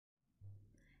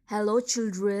Hello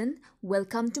children,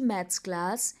 welcome to maths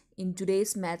class. In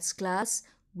today's maths class,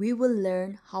 we will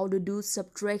learn how to do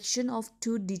subtraction of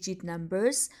two-digit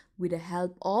numbers with the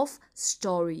help of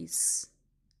stories.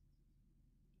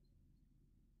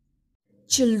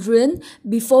 Children,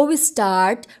 before we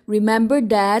start, remember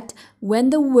that when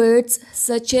the words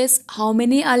such as how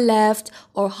many are left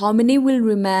or how many will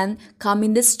remain come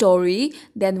in the story,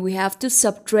 then we have to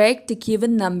subtract the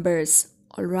given numbers.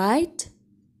 Alright?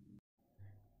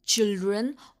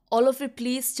 Children, all of you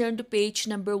please turn to page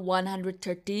number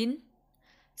 113.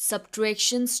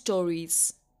 Subtraction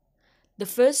stories. The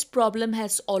first problem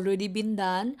has already been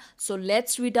done, so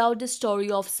let's read out the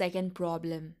story of second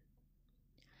problem.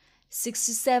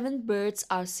 67 birds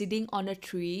are sitting on a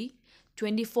tree.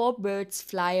 24 birds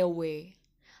fly away.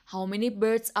 How many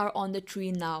birds are on the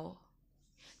tree now?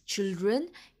 Children,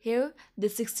 here the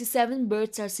 67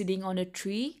 birds are sitting on a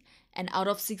tree, and out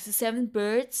of 67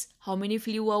 birds, how many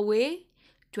flew away?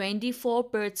 24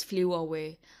 birds flew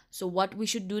away. So what we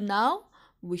should do now?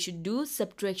 We should do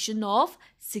subtraction of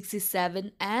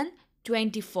 67 and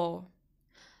 24.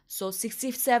 So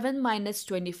 67 minus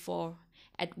 24.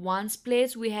 At ones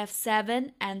place we have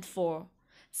 7 and 4.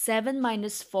 7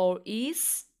 minus 4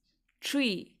 is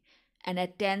 3. And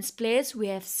at tens place we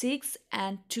have 6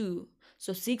 and 2.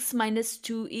 So 6 minus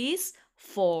 2 is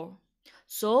 4.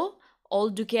 So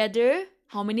altogether,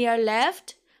 how many are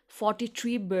left?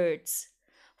 43 birds.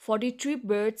 43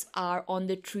 birds are on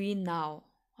the tree now.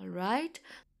 Alright.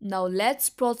 Now let's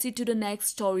proceed to the next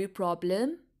story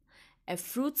problem. A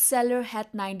fruit seller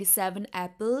had 97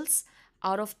 apples.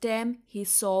 Out of them, he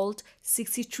sold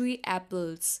 63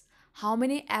 apples. How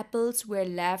many apples were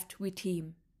left with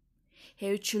him?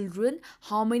 Here children,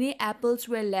 how many apples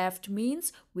were left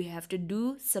means we have to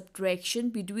do subtraction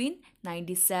between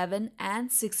 97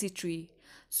 and 63.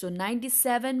 So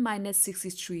 97 minus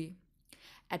 63.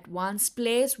 At ones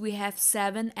place we have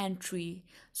 7 and 3.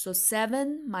 So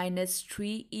 7 minus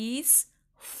 3 is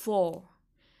 4.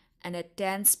 And at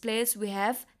tens place we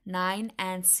have 9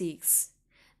 and 6.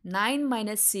 9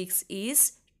 minus 6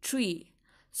 is 3.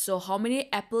 So how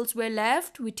many apples were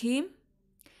left with him?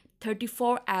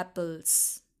 34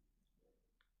 apples.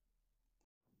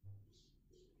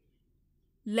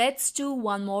 Let's do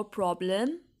one more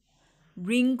problem.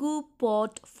 Ringu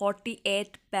bought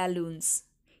 48 balloons.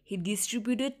 He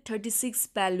distributed 36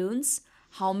 balloons.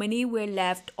 How many were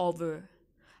left over?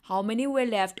 How many were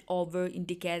left over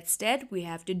indicates that we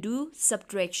have to do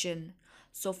subtraction.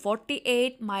 So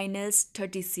 48 minus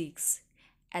 36.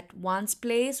 At ones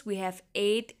place we have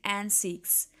 8 and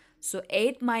 6. So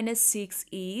 8 minus 6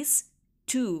 is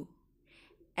 2.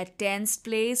 At tens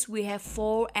place we have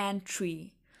 4 and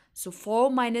 3. So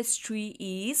 4 minus 3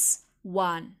 is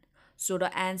 1. So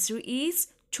the answer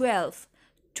is 12.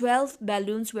 12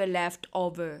 balloons were left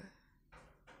over.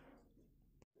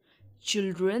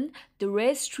 Children, the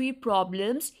rest 3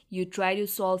 problems you try to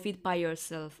solve it by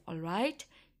yourself, alright?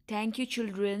 Thank you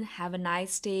children. Have a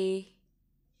nice day.